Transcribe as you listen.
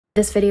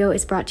This video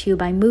is brought to you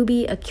by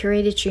Mubi, a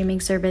curated streaming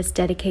service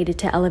dedicated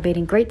to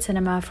elevating great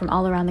cinema from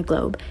all around the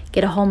globe.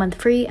 Get a whole month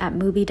free at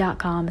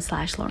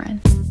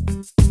mubi.com/Lauren.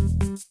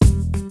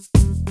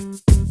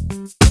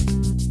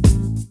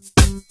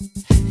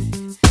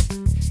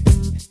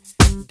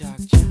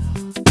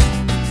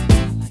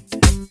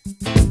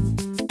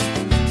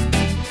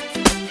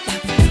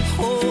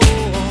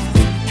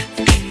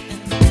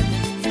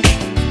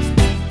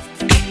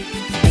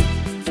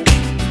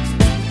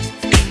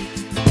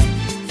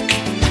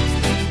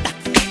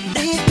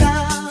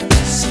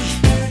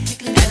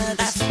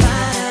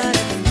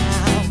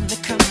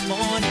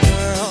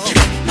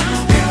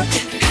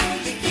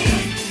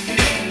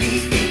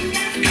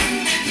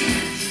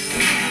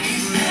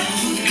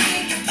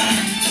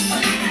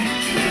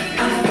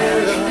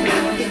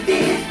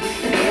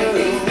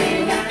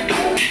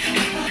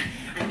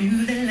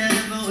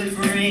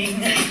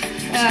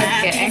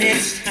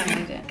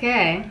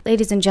 Okay.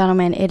 Ladies and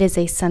gentlemen, it is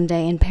a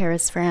Sunday in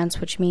Paris,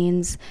 France, which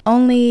means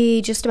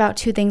only just about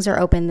two things are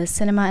open, the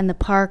cinema and the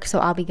park, so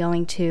I'll be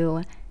going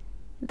to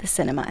the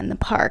cinema and the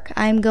park.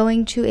 I'm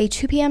going to a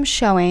 2 p.m.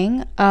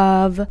 showing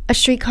of A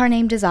Streetcar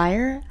Named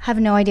Desire. Have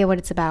no idea what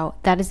it's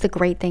about. That is the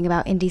great thing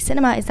about indie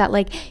cinema, is that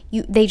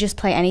they just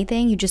play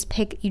anything. You just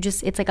pick,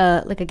 it's like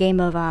a game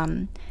of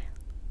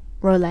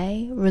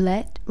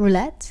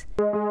roulette.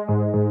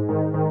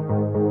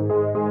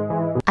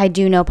 I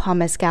do know Paul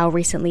Mescal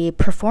recently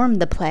performed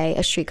the play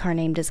A Streetcar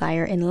Named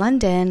Desire in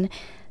London,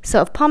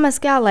 so if Paul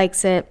Mescal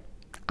likes it,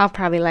 I'll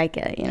probably like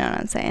it, you know what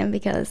I'm saying?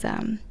 Because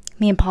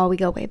me and Paul, we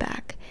go way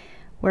back.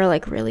 We're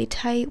like really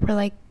tight. We're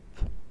like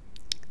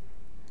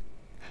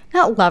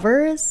not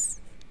lovers,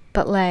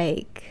 but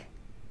like,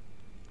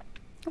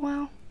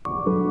 well.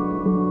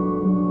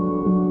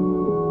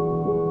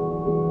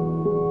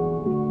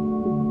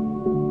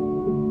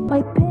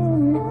 My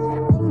pen,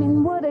 I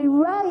mean what I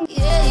write.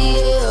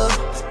 Yeah.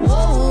 Whoa,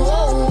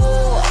 whoa,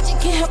 whoa, I just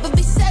can't help but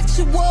be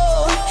sexual.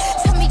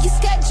 Tell me your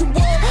schedule.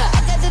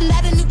 I got a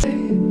lot of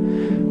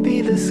new.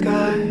 Be the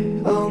sky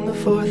on the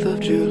 4th of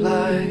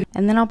July.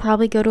 And then I'll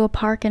probably go to a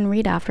park and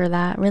read after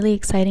that. Really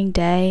exciting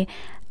day.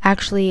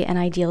 Actually, an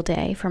ideal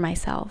day for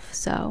myself.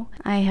 So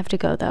I have to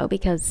go though,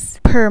 because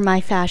per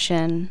my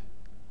fashion,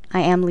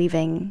 I am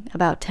leaving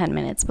about 10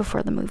 minutes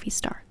before the movie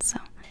starts. So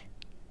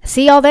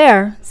see y'all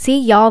there. See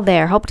y'all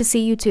there. Hope to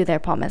see you too there,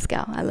 Paul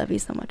Mescal. I love you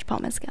so much,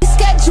 Paul Mescal.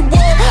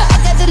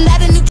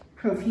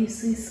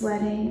 Profusely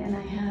sweating, and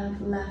I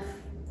have left.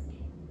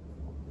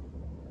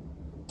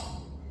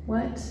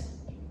 What?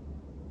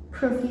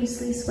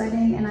 Profusely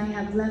sweating, and I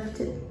have left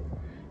it.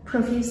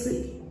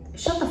 Profusely.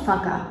 Shut the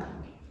fuck up.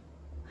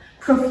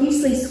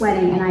 Profusely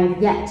sweating, and I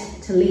have yet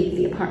to leave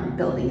the apartment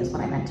building, is what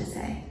I meant to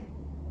say.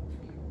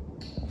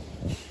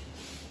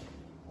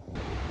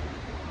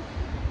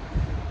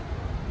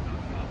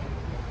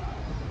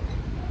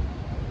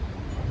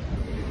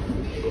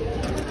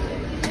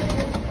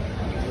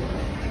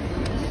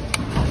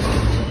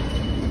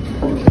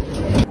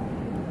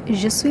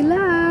 Je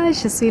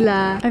suis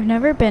là. I've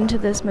never been to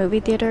this movie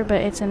theater,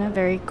 but it's in a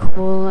very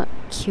cool,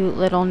 cute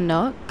little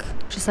nook.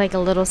 Just like a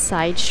little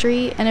side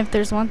street. And if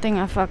there's one thing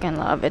I fucking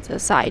love, it's a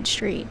side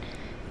street.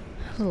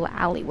 A little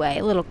alleyway,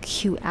 a little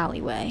cute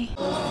alleyway.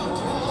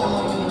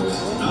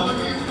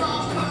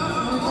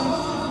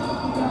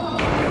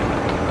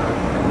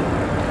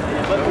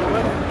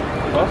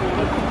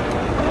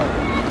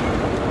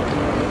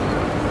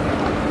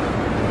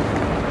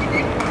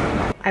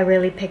 I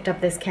really picked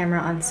up this camera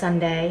on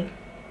Sunday,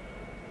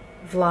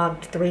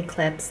 vlogged 3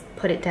 clips,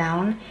 put it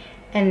down,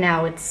 and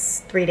now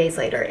it's 3 days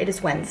later. It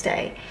is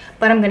Wednesday,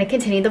 but I'm gonna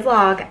continue the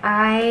vlog.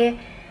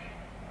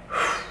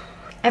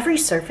 Every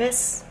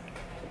surface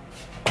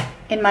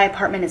in my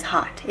apartment is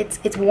hot.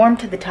 It's warm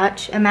to the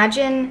touch.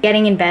 Imagine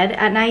getting in bed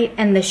at night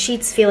and the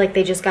sheets feel like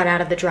they just got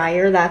out of the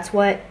dryer. That's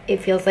what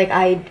it feels like.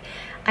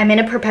 I'm in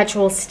a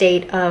perpetual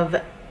state of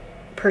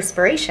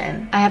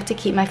perspiration. I have to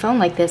keep my phone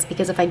like this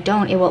because if I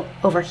don't, it will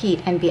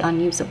overheat and be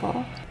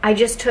unusable. I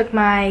just took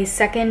my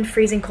second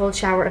freezing cold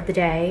shower of the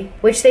day,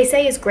 which they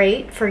say is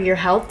great for your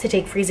health to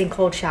take freezing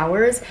cold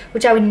showers,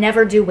 which I would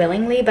never do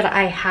willingly, but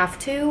I have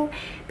to,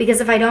 because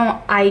if I don't,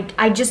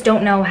 I just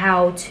don't know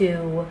how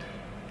to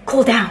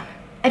cool down.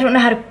 I don't know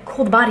how to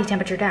cool the body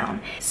temperature down.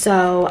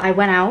 So I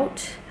went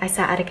out, I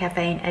sat at a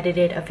cafe and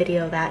edited a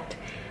video that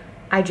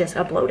I just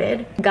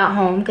uploaded. Got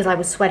home because I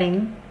was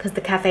sweating because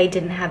the cafe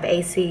didn't have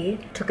AC,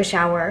 took a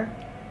shower,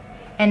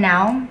 and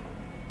now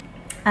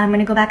I'm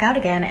gonna go back out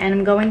again, and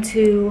I'm gonna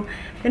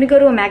go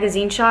to a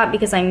magazine shop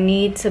because I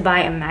need to buy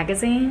a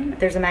magazine.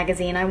 There's a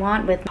magazine I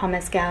want with Paul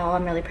Mescal.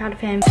 I'm really proud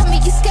of him.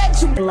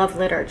 I love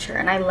literature,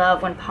 and I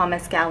love when Paul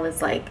Mescal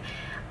is like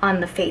on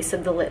the face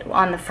of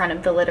on the front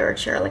of the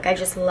literature. Like I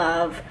just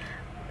love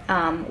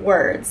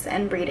words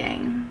and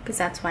reading, because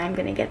that's why I'm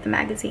gonna get the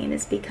magazine,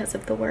 is because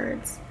of the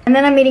words. And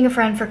then I'm meeting a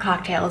friend for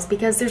cocktails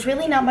because there's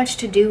really not much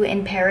to do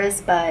in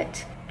Paris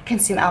but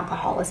consume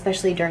alcohol,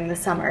 especially during the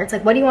summer. It's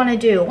like, what do you want to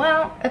do?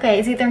 Well, okay,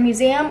 it's either a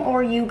museum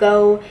or you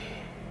go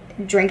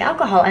drink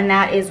alcohol, and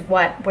that is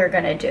what we're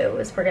gonna do,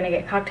 is we're gonna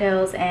get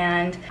cocktails,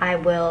 and I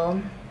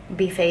will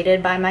be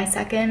faded by my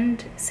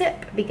second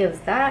sip, because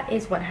that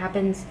is what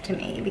happens to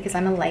me because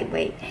I'm a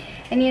lightweight.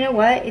 And you know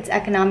what? It's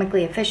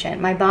economically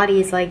efficient. My body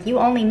is like, you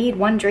only need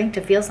one drink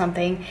to feel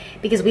something,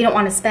 because we don't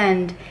want to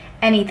spend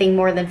anything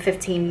more than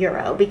 15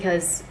 euro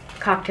because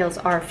cocktails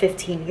are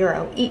 15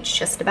 euro each,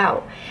 just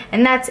about.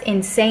 And that's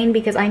insane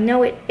because I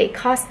know it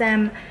costs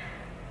them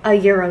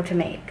 €1 to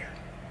make.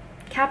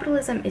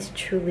 Capitalism is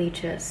truly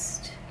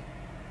just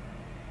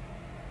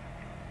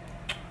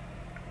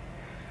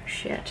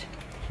shit.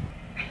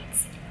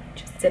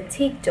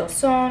 Septique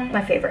Dosson,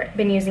 my favorite.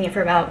 Been using it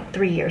for about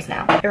 3 years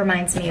now. It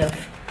reminds me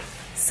of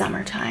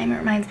summertime. It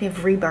reminds me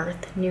of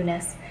rebirth,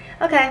 newness.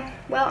 Okay,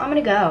 well, I'm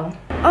gonna go.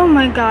 Oh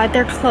my God,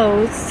 they're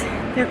closed.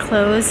 They're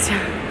closed.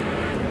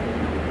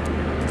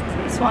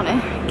 Just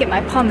wanna get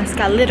my Paul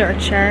Mescal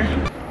literature.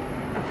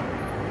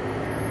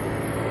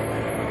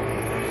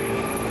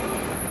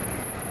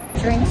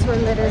 Drinks were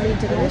literally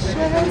delicious.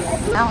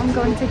 Now I'm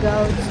going to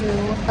go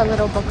to a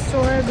little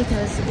bookstore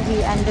because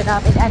it ended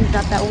up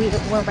that we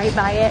were right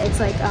by it. It's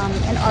like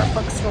an art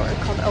bookstore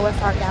called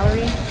OFR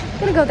Gallery. I'm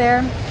gonna go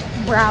there,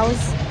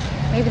 browse.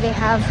 Maybe they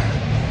have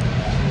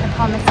a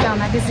Paul Mescal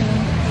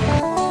magazine.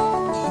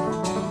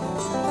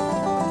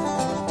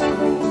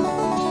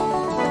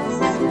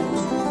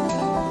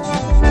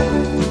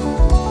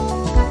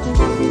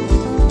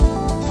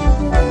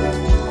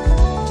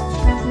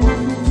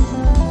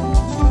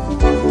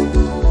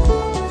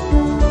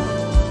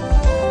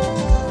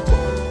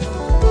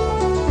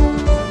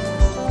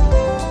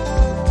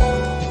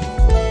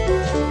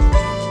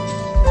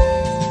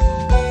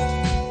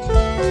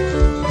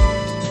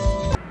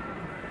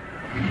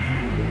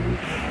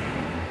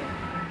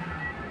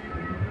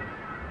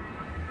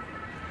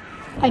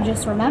 I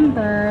just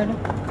remembered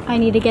I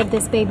need to get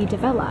this baby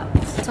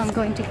developed. So I'm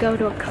going to go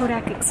to a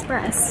Kodak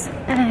Express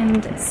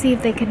and see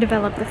if they can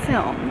develop the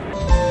film.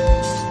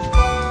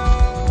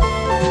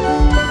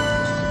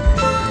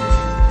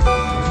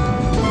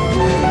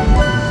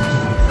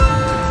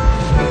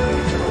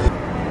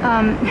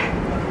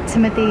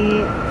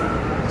 Timothée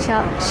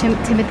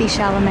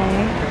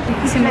Chalamet.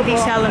 Timothée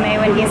Chalamet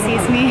when he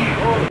sees me.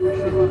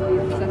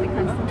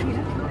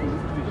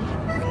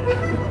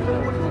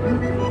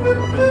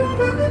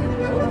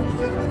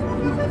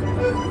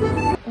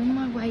 On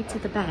my way to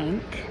the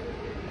bank,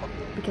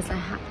 because I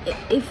have,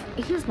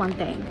 here's one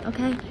thing,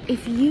 okay?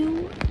 If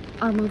you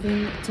are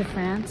moving to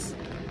France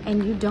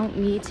and you don't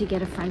need to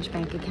get a French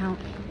bank account,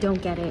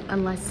 don't get it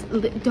unless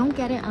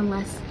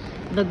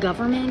the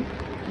government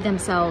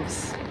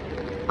themselves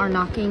are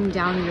knocking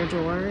down your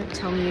door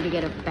telling you to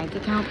get a bank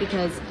account,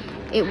 because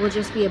it will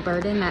just be a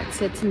burden that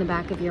sits in the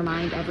back of your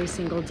mind every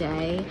single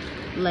day.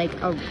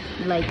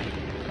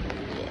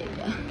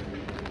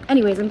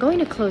 Anyways, I'm going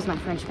to close my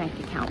French bank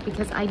account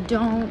because I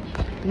don't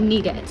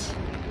need it.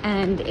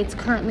 And it's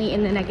currently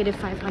in the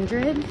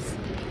 -500s,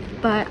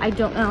 but I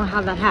don't know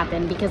how that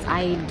happened because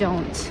I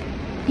don't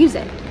use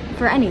it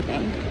for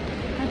anything.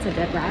 That's a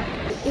good wrap.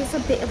 It's a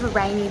bit of a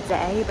rainy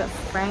day, but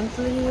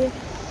frankly,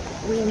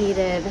 we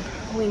needed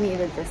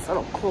this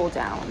little cool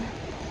down.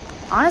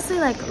 Honestly,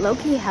 like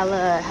low-key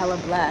hella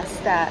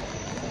blessed that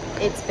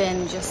it's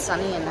been just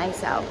sunny and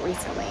nice out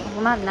recently.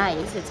 Well, not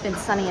nice, it's been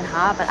sunny and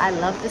hot, but I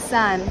love the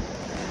sun.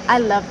 I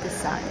love the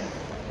sun.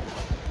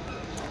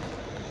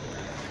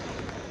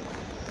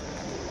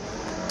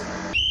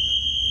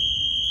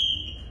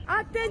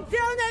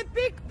 Attenzione,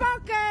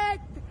 pickpocket!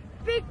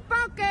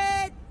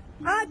 Pickpocket!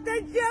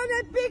 Attenzione,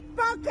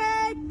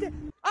 pickpocket!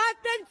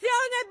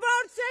 Attenzione,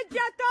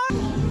 borseggiatore!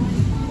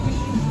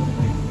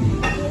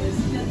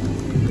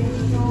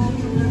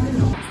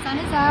 Sun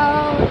is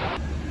out.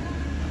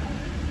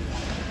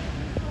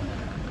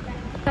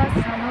 The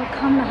sun will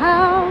come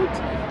out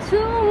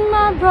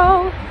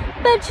tomorrow.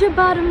 Bet your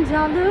bottom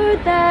dollar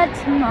that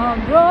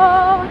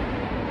tomorrow.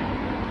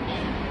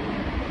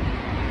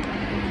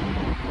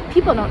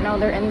 People don't know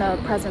they're in the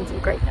presence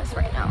of greatness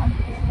right now.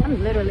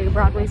 I'm literally a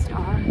Broadway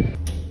star.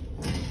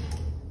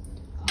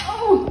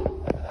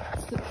 Oh,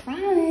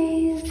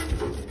 surprise!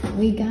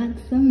 We got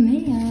some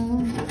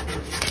mail.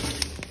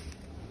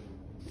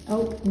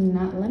 Oh,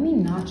 let me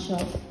not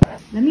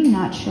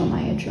show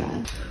my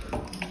address.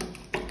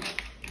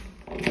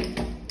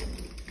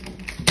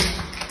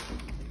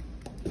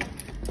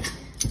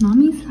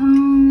 Mommy's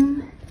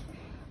home.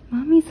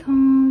 Mommy's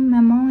home.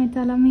 Maman est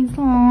à la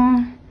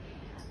maison.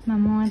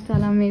 Maman est à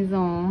la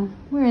maison.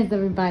 Where is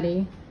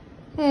everybody?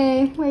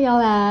 Hey, where y'all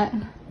at?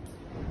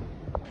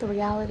 The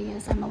reality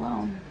is I'm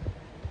alone.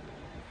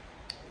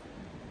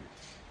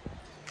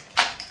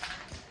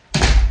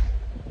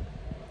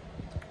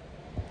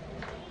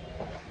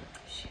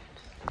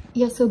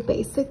 Yeah, so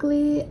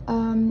basically,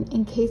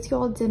 in case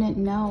y'all didn't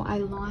know, I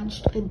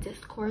launched a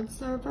Discord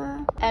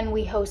server and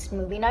we host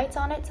movie nights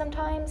on it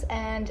sometimes,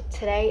 and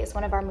today is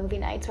one of our movie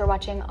nights. We're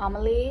watching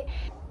Amélie,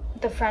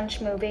 the French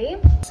movie.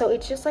 So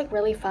it's just like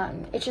really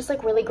fun. It's just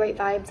like really great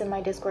vibes in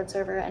my Discord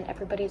server and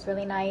everybody's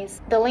really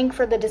nice. The link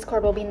for the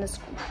Discord will be in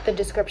the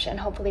description.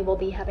 Hopefully we'll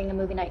be having a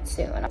movie night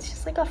soon. It's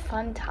just like a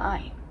fun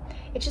time.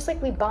 It's just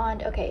like we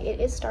bond. Okay,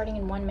 it is starting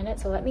in 1 minute,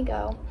 so let me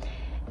go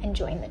and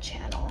join the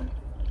channel.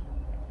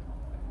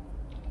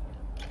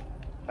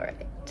 All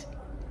right,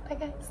 bye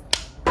guys.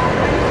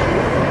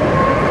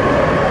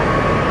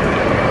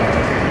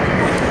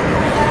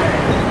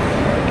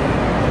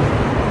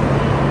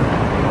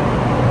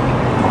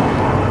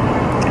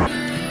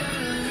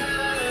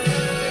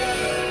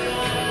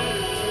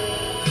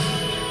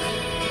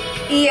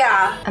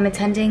 Yeah. I'm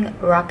attending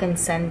Rock and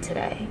Sen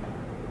today.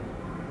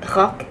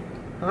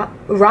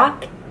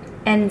 Rock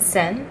and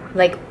Sen,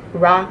 like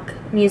rock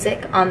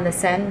music on the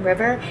Seine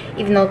River,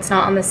 even though it's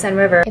not on the Seine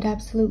River. It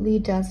absolutely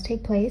does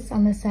take place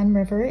on the Seine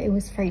River. It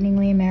was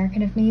frighteningly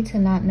American of me to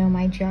not know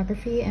my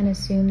geography and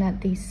assume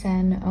that the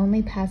Seine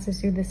only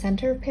passes through the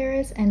center of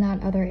Paris and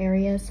not other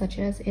areas such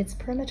as its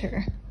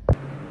perimeter.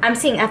 I'm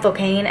seeing Ethel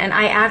Cain, and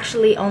I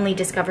actually only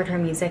discovered her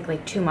music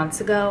like 2 months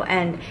ago,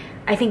 and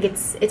I think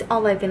it's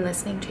all I've been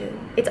listening to.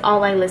 It's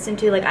all I listen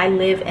to. Like, I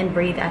live and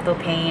breathe Ethel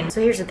Cain. So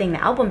here's the thing,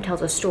 the album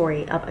tells a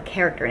story of a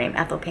character named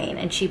Ethel Cain,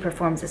 and she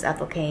performs as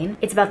Ethel Cain.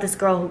 It's about this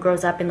girl who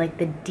grows up in like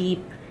the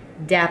deep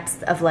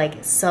depths of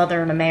like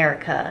Southern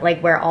America,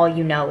 like where all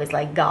you know is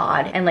like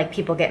God, and like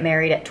people get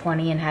married at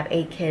 20 and have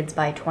 8 kids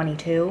by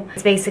 22.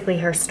 It's basically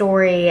her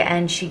story,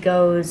 and she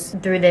goes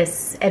through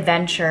this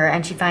adventure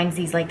and she finds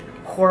these like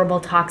horrible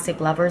toxic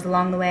lovers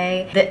along the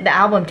way. The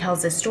album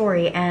tells this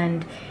story,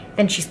 and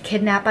then she's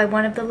kidnapped by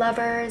one of the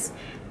lovers,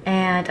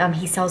 and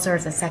he sells her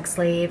as a sex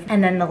slave.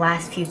 And then the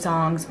last few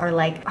songs are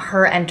like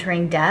her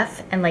entering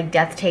death and like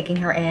death taking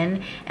her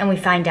in, and we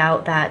find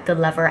out that the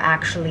lover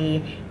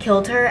actually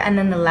killed her. And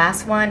then the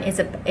last one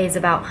is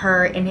about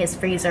her in his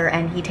freezer,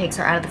 and he takes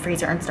her out of the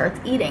freezer and starts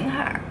eating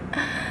her.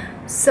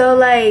 So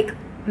like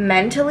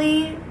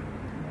mentally,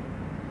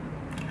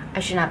 I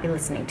should not be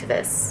listening to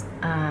this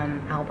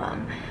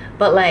album,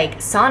 but like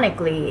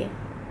sonically,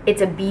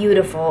 it's a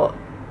beautiful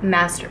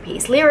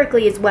masterpiece.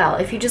 Lyrically as well.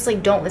 If you just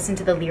like don't listen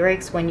to the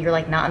lyrics when you're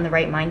like not in the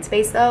right mind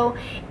space though,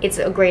 it's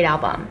a great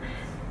album.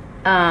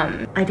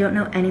 I don't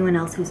know anyone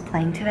else who's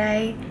playing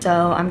today,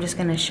 so I'm just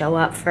gonna show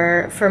up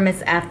for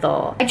Miss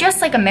Ethel. I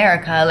just like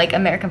America, like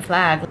American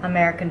flag,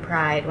 American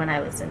pride when I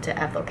listen to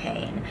Ethel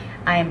Cain.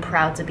 I am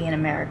proud to be an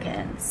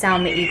American.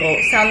 Sound the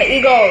Eagles, sound the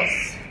Eagles!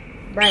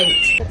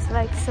 Right. It's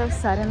like so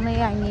suddenly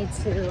I need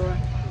to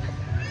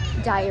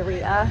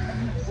diarrhea.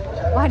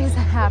 Why does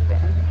that happen?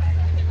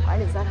 Why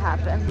does that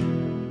happen?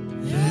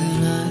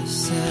 And I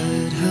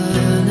said,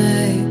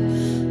 honey,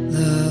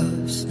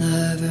 love's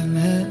never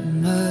meant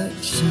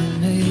much to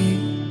me.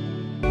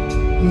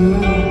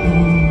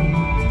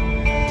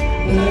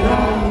 But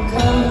I'll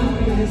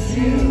come with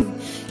you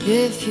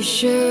if you're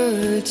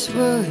sure it's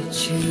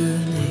what you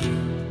need.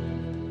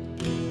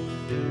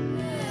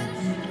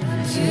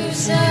 You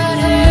said,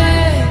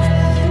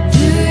 hey, do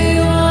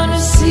you want to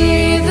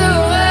see the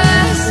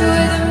West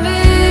with me?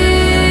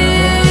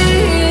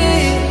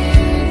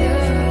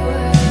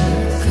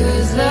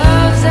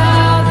 Love's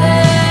out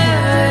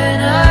there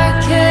and I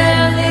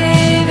can't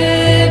leave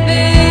it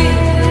be.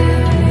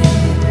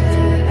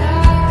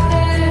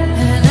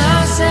 And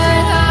I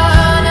said,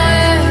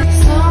 honey,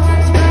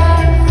 someone's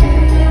got a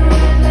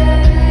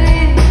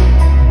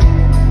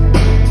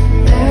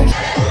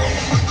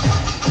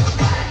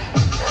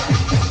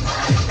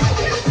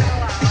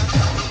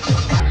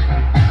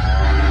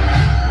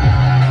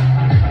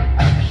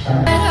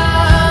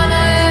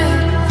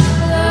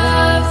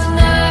love's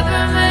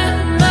never meant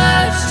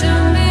much to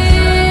me.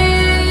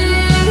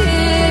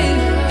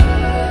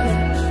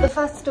 The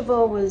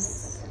festival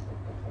was,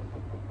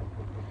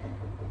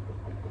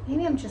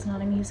 maybe I'm just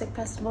not a music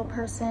festival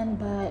person,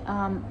 but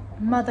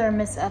Mother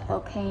Miss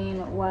Ethel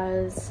Cain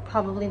was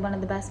probably one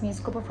of the best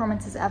musical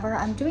performances ever.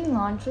 I'm doing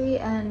laundry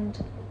and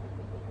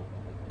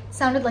it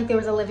sounded like there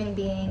was a living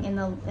being in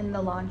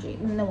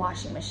the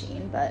washing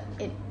machine, but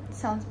it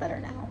sounds better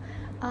now.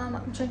 I'm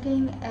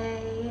drinking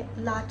a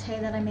latte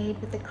that I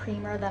made with the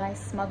creamer that I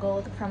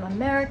smuggled from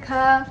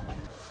America.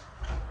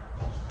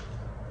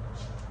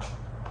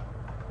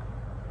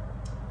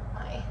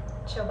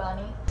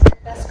 Chobani.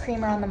 Best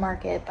creamer on the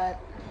market, but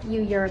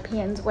you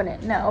Europeans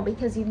wouldn't know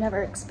because you've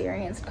never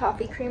experienced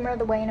coffee creamer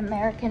the way an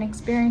American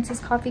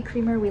experiences coffee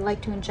creamer. We like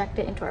to inject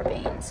it into our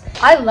veins.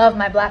 I love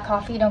my black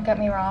coffee, don't get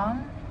me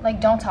wrong. Like,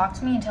 don't talk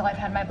to me until I've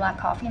had my black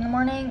coffee in the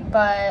morning,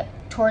 but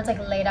towards like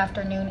late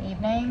afternoon,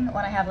 evening,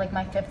 when I have like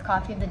my 5th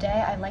coffee of the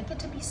day, I like it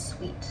to be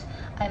sweet.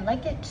 I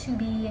like it to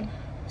be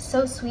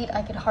so sweet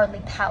I could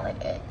hardly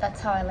palate it. That's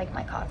how I like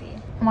my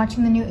coffee. I'm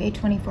watching the new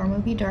A24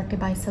 movie directed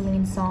by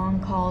Celine Song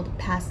called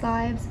Past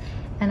Lives,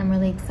 and I'm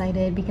really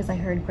excited because I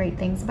heard great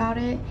things about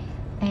it.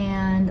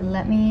 And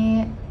let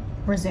me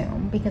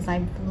resume because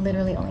I've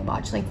literally only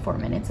watched like 4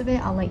 minutes of it.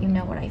 I'll let you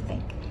know what I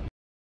think.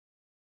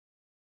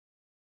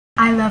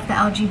 I love the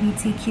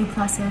LGBTQ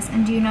pluses,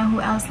 and do you know who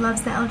else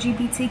loves the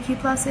LGBTQ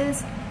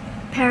pluses?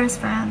 Paris,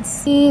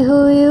 France. Be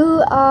who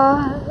you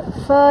are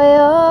for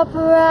your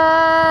pride,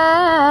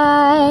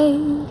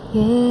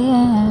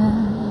 yeah.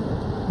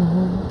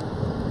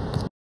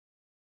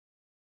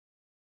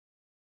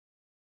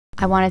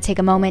 I want to take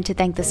a moment to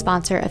thank the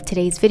sponsor of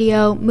today's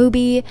video,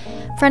 Mubi,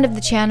 friend of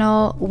the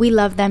channel. We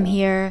love them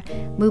here.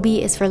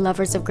 Mubi is for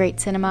lovers of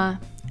great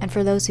cinema. And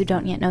for those who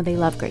don't yet know they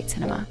love great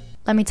cinema,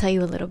 let me tell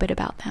you a little bit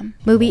about them.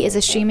 Mubi is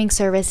a streaming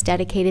service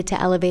dedicated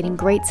to elevating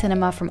great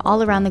cinema from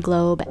all around the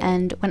globe,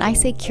 and when I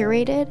say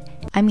curated,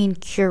 I mean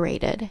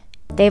curated.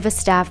 They have a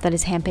staff that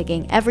is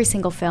handpicking every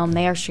single film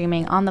they are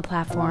streaming on the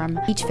platform.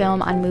 Each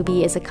film on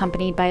Mubi is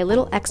accompanied by a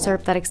little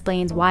excerpt that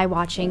explains why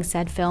watching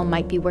said film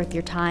might be worth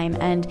your time,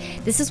 and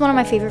this is one of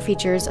my favorite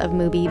features of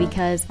Mubi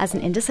because as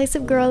an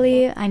indecisive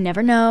girly, I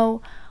never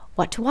know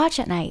what to watch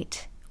at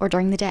night or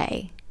during the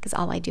day, because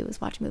all I do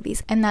is watch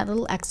movies, and that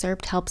little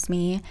excerpt helps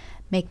me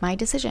make my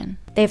decision.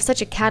 They have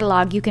such a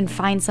catalog. You can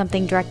find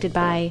something directed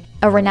by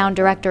a renowned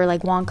director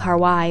like Wong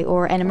Kar-wai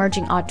or an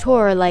emerging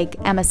auteur like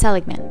Emma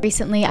Seligman.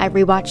 Recently, I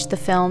rewatched the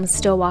film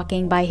Still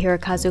Walking by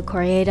Hirokazu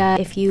Koreeda.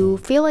 If you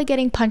feel like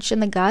getting punched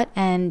in the gut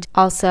and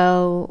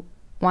also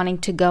wanting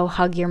to go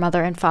hug your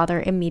mother and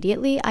father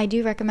immediately, I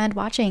do recommend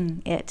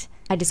watching it.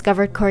 I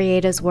discovered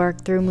Koreeda's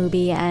work through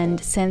Mubi and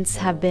since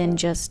have been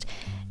just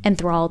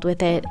enthralled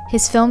with it.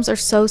 His films are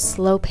so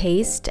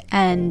slow-paced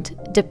and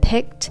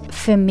depict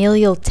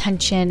familial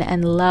tension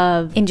and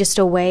love in just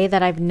a way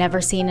that I've never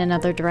seen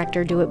another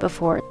director do it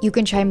before. You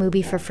can try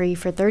Mubi for free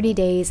for 30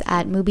 days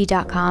at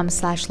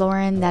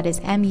mubi.com/Lauren. That is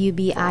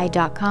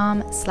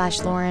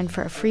mubi.com/Lauren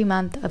for a free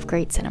month of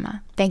great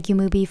cinema. Thank you,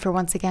 Mubi, for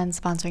once again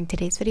sponsoring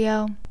today's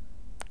video.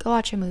 Go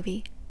watch a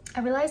movie.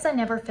 I realized I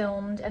never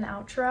filmed an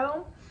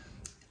outro.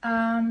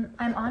 I'm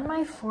on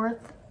my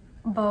 4th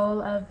bowl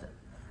of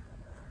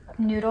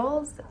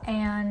noodles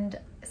and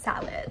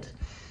salad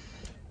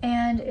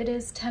and it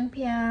is 10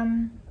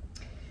 p.m.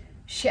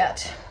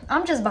 Shit,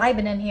 I'm just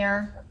vibing in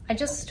here. I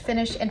just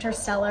finished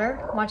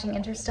watching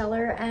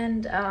Interstellar,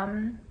 and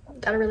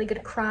got a really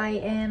good cry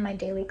in, my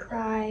daily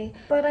cry,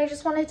 but I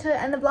just wanted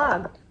to end the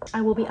vlog.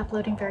 I will be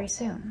uploading very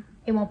soon.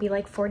 It won't be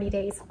like 40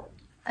 days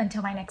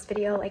until my next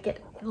video like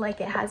it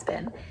has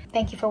been.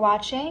 Thank you for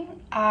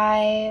watching.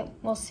 I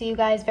will see you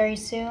guys very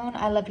soon.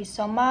 I love you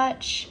so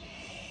much.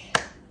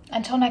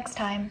 Until next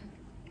time.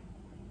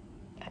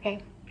 Okay.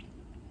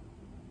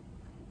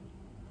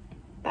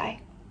 Bye.